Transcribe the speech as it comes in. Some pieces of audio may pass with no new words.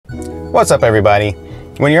What's up, everybody?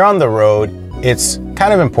 When you're on the road, it's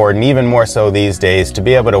kind of important, even more so these days, to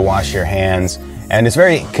be able to wash your hands. And it's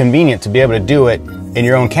very convenient to be able to do it in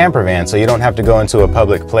your own camper van so you don't have to go into a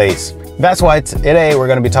public place. That's why today we're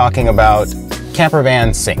going to be talking about camper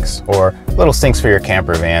van sinks, or little sinks for your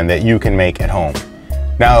camper van that you can make at home.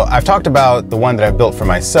 Now, I've talked about the one that I've built for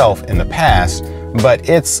myself in the past, but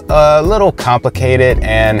it's a little complicated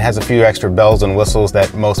and has a few extra bells and whistles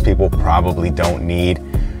that most people probably don't need.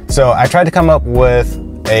 So I tried to come up with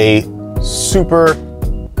a super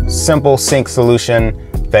simple sink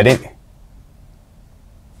solution that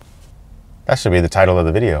should be the title of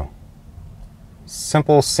the video.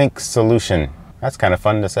 Simple sink solution. That's kind of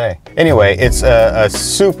fun to say. Anyway, it's a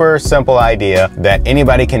super simple idea that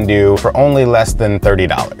anybody can do for only less than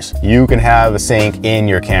 $30. You can have a sink in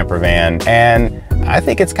your camper van, and I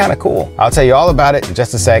think it's kind of cool. I'll tell you all about it in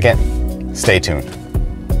just a second. Stay tuned.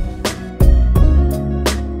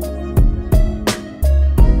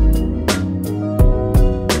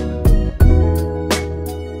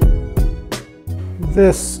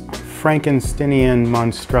 This Frankensteinian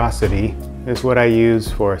monstrosity is what I use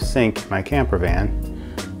for a sink in my camper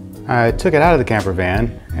van. I took it out of the camper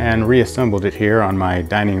van and reassembled it here on my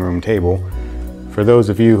dining room table. For those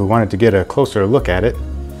of you who wanted to get a closer look at it,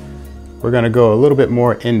 we're going to go a little bit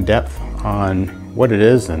more in depth on what it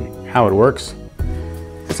is and how it works.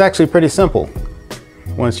 It's actually pretty simple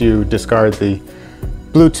once you discard the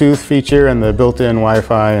Bluetooth feature and the built-in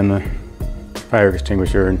Wi-Fi and the fire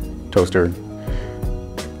extinguisher and toaster,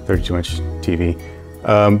 32-inch TV.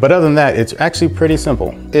 But other than that, it's actually pretty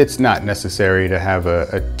simple. It's not necessary to have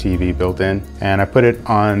a TV built in, and I put it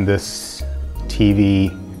on this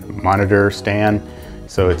TV monitor stand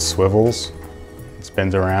so it swivels, it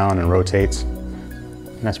spins around and rotates,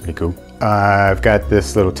 and that's pretty cool. I've got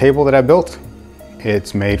this little table that I built.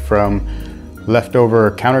 It's made from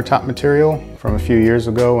leftover countertop material from a few years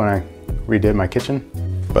ago when I redid my kitchen.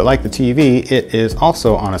 But like the TV, it is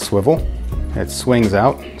also on a swivel. It swings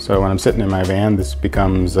out, so when I'm sitting in my van, this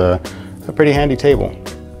becomes a pretty handy table.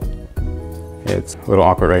 It's a little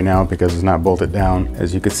awkward right now because it's not bolted down.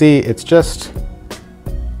 As you can see, it's just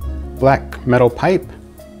black metal pipe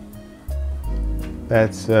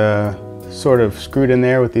that's sort of screwed in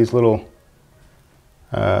there with these little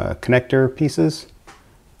connector pieces,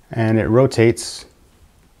 and it rotates,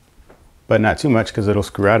 but not too much because it'll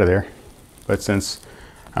screw out of there. But since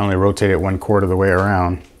I only rotate it 1/4 of the way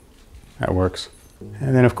around, that works.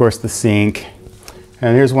 And then of course the sink.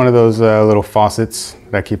 And here's one of those little faucets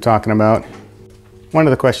that I keep talking about. One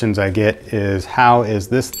of the questions I get is, how is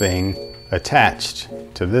this thing attached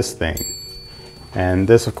to this thing? And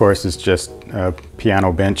this of course is just a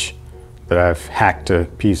piano bench that I've hacked to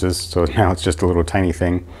pieces, so now it's just a little tiny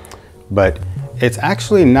thing. But it's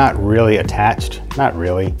actually not really attached, not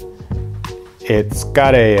really. It's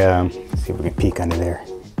got a, let's see if we can peek under there.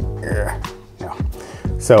 No.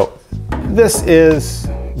 So this is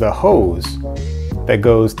the hose that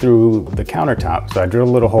goes through the countertop. So I drill a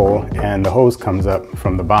little hole and the hose comes up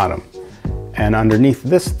from the bottom. And underneath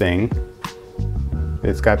this thing,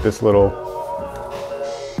 it's got this little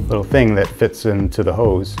thing that fits into the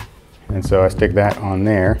hose. And so I stick that on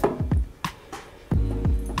there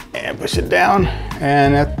and push it down,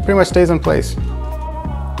 and that pretty much stays in place.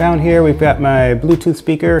 Down here we've got my Bluetooth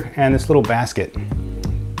speaker and this little basket.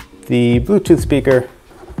 The Bluetooth speaker,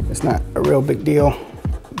 it's not a real big deal,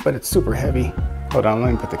 but it's super heavy. Hold on,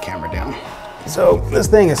 let me put the camera down. So this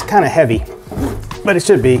thing is kind of heavy, but it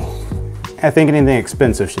should be. I think anything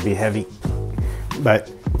expensive should be heavy. But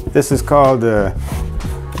this is called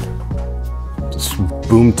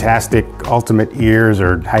Boomtastic Ultimate Ears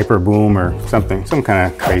or Hyper Boom or something, some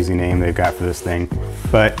kind of crazy name they've got for this thing.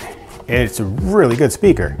 But it's a really good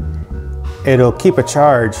speaker. It'll keep a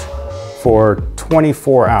charge for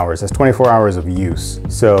 24 hours. That's 24 hours of use.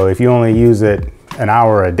 So if you only use it an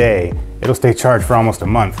hour a day, it'll stay charged for almost a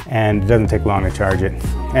month, and it doesn't take long to charge it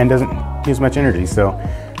and doesn't use much energy. So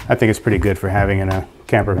I think it's pretty good for having in a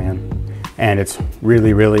camper van, and it's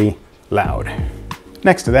really, really loud.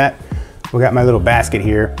 Next to that, we got my little basket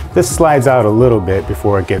here. This slides out a little bit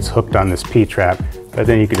before it gets hooked on this P-trap, but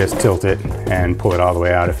then you can just tilt it and pull it all the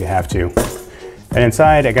way out if you have to. And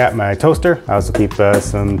inside I got my toaster. I also keep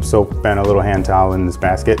some soap and a little hand towel in this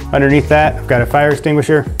basket. Underneath that, I've got a fire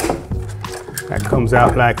extinguisher that comes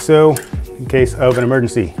out like so. In case of an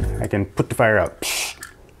emergency, I can put the fire out.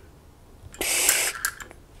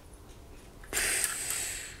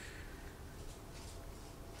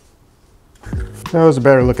 That was a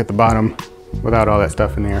better look at the bottom without all that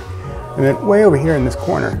stuff in there. And then way over here in this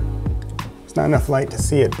corner, it's not enough light to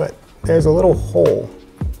see it, but there's a little hole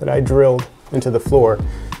that I drilled into the floor.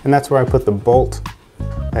 And that's where I put the bolt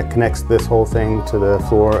that connects this whole thing to the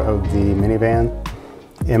floor of the minivan.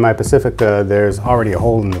 In my Pacifica, there's already a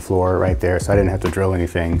hole in the floor right there, so I didn't have to drill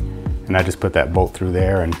anything. And I just put that bolt through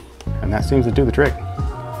there, and that seems to do the trick.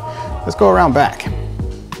 Let's go around back.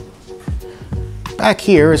 Back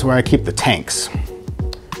here is where I keep the tanks.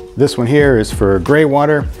 This one here is for gray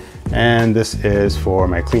water, and this is for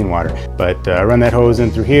my clean water. But I run that hose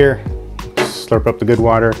in through here, slurp up the good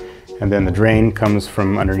water, and then the drain comes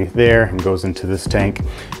from underneath there and goes into this tank.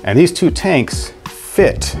 And these two tanks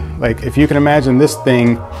fit. Like, if you can imagine, this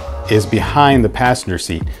thing is behind the passenger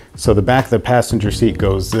seat. So the back of the passenger seat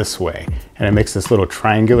goes this way, and it makes this little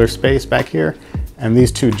triangular space back here. And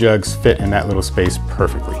these two jugs fit in that little space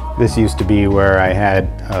perfectly. This used to be where I had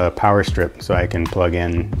a power strip so I can plug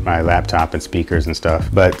in my laptop and speakers and stuff.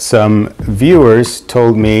 But some viewers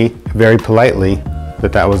told me very politely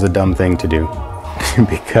that that was a dumb thing to do.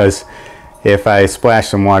 Because if I splash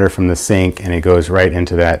some water from the sink and it goes right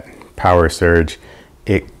into that power surge,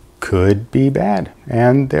 it could be bad.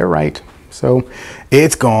 And they're right. So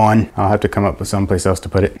it's gone. I'll have to come up with someplace else to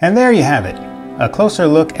put it. And there you have it. A closer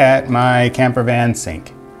look at my camper van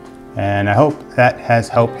sink. And I hope that has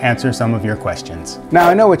helped answer some of your questions. Now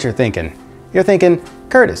I know what you're thinking. You're thinking,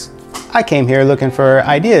 Curtis, I came here looking for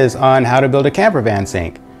ideas on how to build a camper van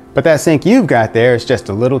sink. But that sink you've got there is just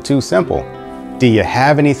a little too simple. Do you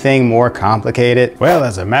have anything more complicated? Well,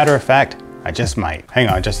 as a matter of fact, I just might. Hang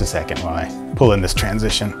on just a second while I pull in this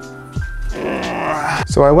transition.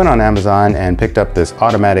 So I went on Amazon and picked up this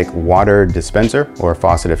automatic water dispenser, or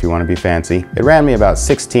faucet if you want to be fancy. It ran me about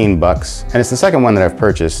 16 bucks, and it's the second one that I've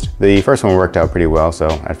purchased. The first one worked out pretty well, so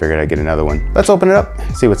I figured I'd get another one. Let's open it up,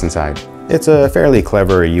 see what's inside. It's a fairly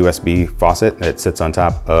clever USB faucet that sits on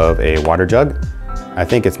top of a water jug. I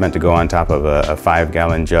think it's meant to go on top of a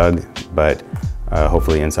 5-gallon jug, but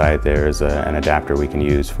hopefully inside there's an adapter we can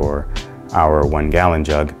use for our 1-gallon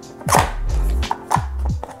jug.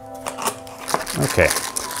 Okay,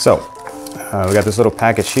 so we got this little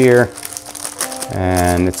package here,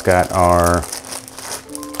 and it's got our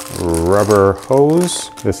rubber hose.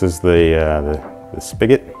 This is the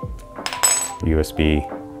spigot, USB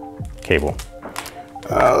cable.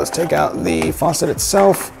 Let's take out the faucet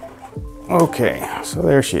itself. Okay, so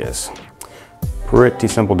there she is. Pretty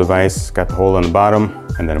simple device. Got the hole on the bottom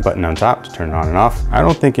and then a button on top to turn it on and off. I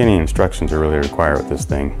don't think any instructions are really required with this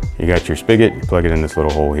thing. You got your spigot, you plug it in this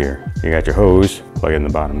little hole here. You got your hose, plug it in the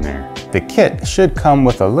bottom there. The kit should come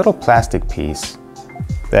with a little plastic piece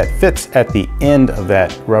that fits at the end of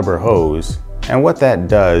that rubber hose. And what that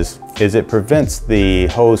does is it prevents the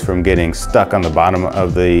hose from getting stuck on the bottom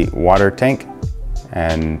of the water tank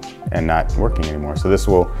and not working anymore. So this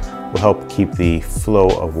will help keep the flow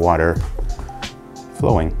of water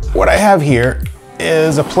flowing. What I have here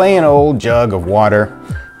is a plain old jug of water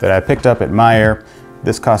that I picked up at Meijer.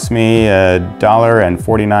 This cost me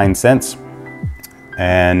 $1.49,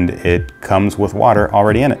 and it comes with water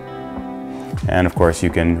already in it. And of course you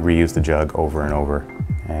can reuse the jug over and over.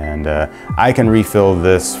 And I can refill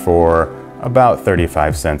this for about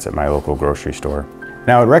 35 cents at my local grocery store.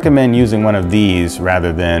 Now I'd recommend using one of these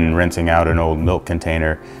rather than rinsing out an old milk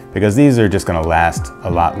container, because these are just gonna last a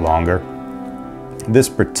lot longer. This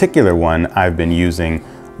particular one I've been using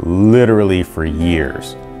literally for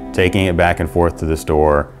years, taking it back and forth to the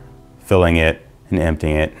store, filling it and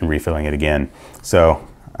emptying it and refilling it again. So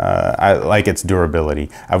I like its durability.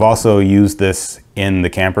 I've also used this in the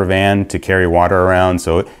camper van to carry water around,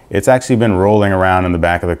 so it's actually been rolling around in the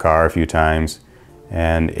back of the car a few times,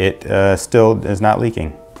 and it still is not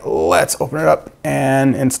leaking. Let's open it up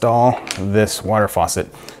and install this water faucet.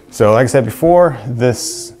 So like I said before,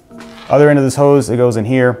 this other end of this hose, it goes in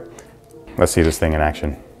here. Let's see this thing in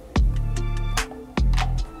action.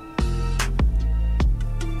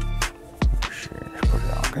 Put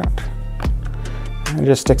it all out. And it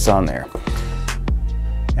just sticks on there.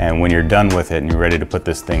 And when you're done with it and you're ready to put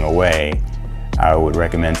this thing away, I would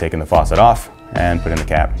recommend taking the faucet off and putting the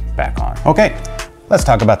cap back on. Okay, let's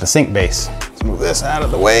talk about the sink base. Let's move this out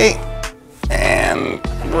of the way and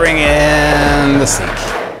bring in the sink.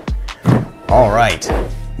 All right.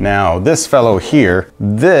 Now this fellow here,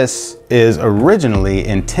 this is originally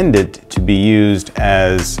intended to be used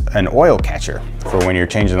as an oil catcher. For when you're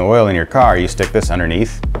changing the oil in your car, you stick this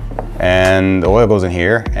underneath and the oil goes in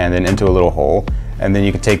here and then into a little hole. And then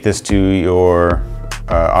you can take this to your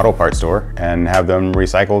auto parts store and have them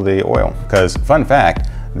recycle the oil. Because fun fact,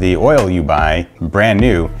 the oil you buy brand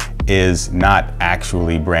new is not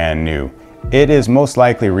actually brand new. It is most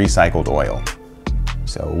likely recycled oil.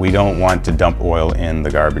 So we don't want to dump oil in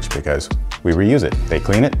the garbage because we reuse it. They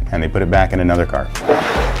clean it and they put it back in another car.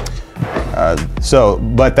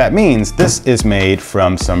 But that means this is made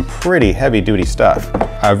from some pretty heavy duty stuff.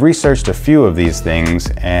 I've researched a few of these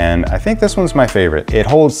things and I think this one's my favorite. It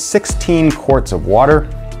holds 16 quarts of water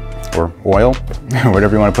or oil,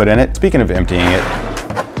 whatever you want to put in it. Speaking of emptying it,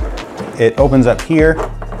 it opens up here,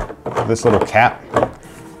 this little cap,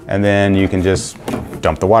 and then you can just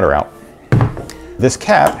dump the water out. This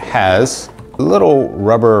cap has a little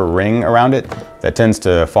rubber ring around it that tends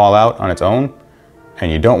to fall out on its own,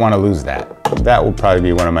 and you don't want to lose that. That will probably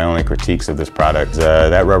be one of my only critiques of this product.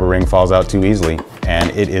 That rubber ring falls out too easily, and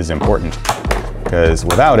it is important because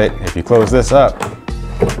without it, if you close this up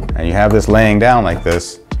and you have this laying down like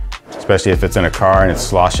this, especially if it's in a car and it's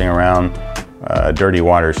sloshing around, dirty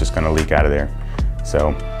water is just going to leak out of there.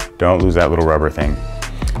 So don't lose that little rubber thing.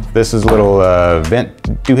 This is a little vent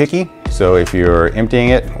doohickey, so if you're emptying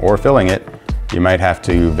it or filling it, you might have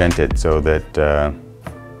to vent it so that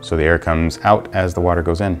so the air comes out as the water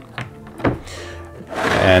goes in.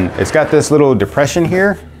 And it's got this little depression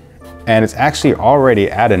here, and it's actually already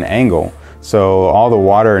at an angle, so all the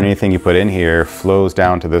water and anything you put in here flows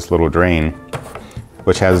down to this little drain,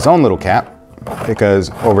 which has its own little cap, because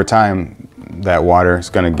over time that water is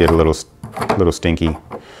going to get a little stinky.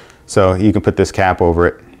 So you can put this cap over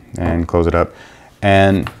it and close it up.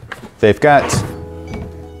 And they've got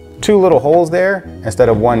two little holes there instead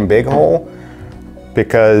of one big hole,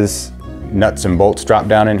 because nuts and bolts drop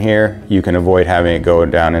down in here. You can avoid having it go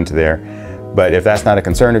down into there. But if that's not a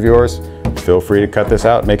concern of yours, feel free to cut this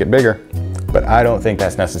out, make it bigger. But I don't think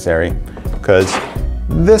that's necessary, because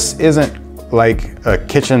this isn't like a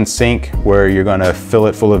kitchen sink where you're gonna fill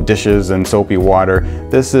it full of dishes and soapy water.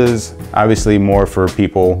 This is obviously more for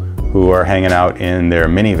people who are hanging out in their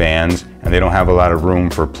minivans and they don't have a lot of room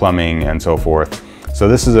for plumbing and so forth. So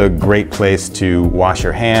this is a great place to wash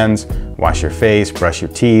your hands, wash your face, brush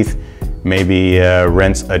your teeth, maybe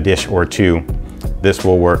rinse a dish or two. This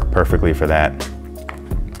will work perfectly for that.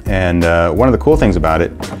 And one of the cool things about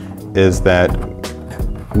it is that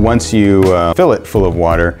once you fill it full of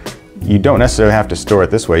water, you don't necessarily have to store it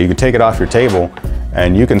this way. You can take it off your table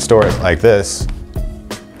and you can store it like this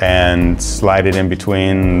and slide it in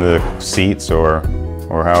between the seats or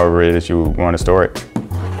however it is you want to store it.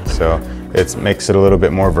 So it makes it a little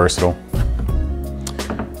bit more versatile.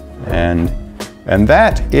 And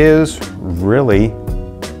that is really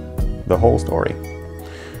the whole story.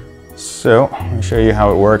 So let me show you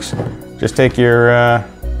how it works. Just take your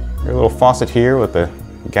little faucet here with a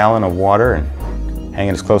gallon of water and hang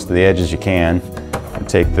it as close to the edge as you can, and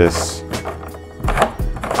take this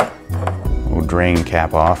little drain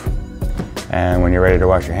cap off. And when you're ready to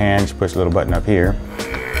wash your hands, push the little button up here.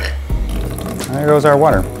 And there goes our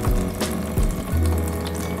water.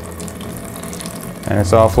 And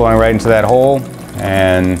it's all flowing right into that hole.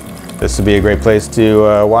 And this would be a great place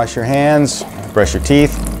to wash your hands, brush your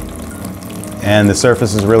teeth. And the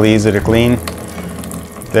surface is really easy to clean.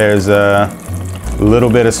 There's a little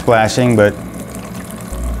bit of splashing, but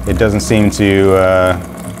it doesn't seem to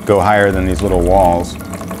go higher than these little walls.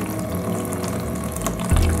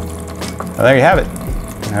 Well, there you have it.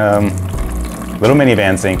 Little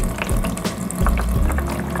minivan sink.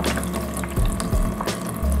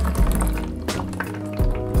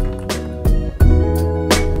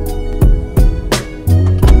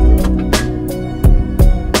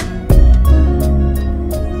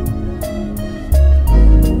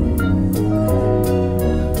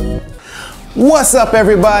 What's up,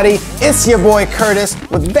 everybody? It's your boy Curtis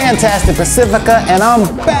with Fantastic Pacifica, and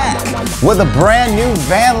I'm back with a brand new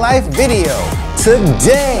van life video.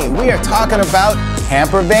 Today we are talking about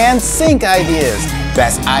camper van sink ideas.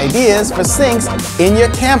 Best ideas for sinks in your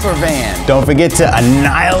camper van. Don't forget to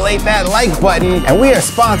annihilate that like button. And we are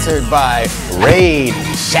sponsored by Raid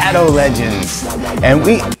Shadow Legends. And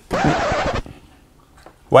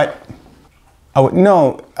what? Oh,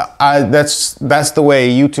 no, that's the way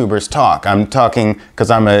YouTubers talk. I'm talking because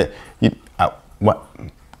I'm what?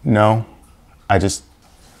 No,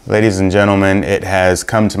 ladies and gentlemen, it has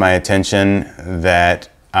come to my attention that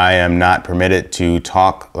I am not permitted to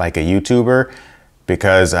talk like a YouTuber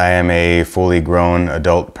because I am a fully grown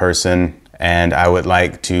adult person, and I would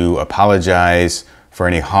like to apologize for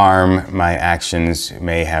any harm my actions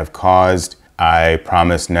may have caused. I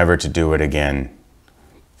promise never to do it again.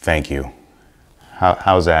 Thank you.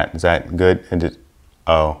 How's that? Is that good?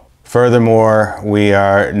 Oh. Furthermore, we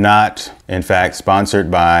are not, in fact,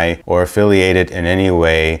 sponsored by or affiliated in any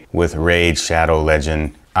way with Raid Shadow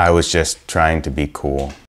Legend. I was just trying to be cool.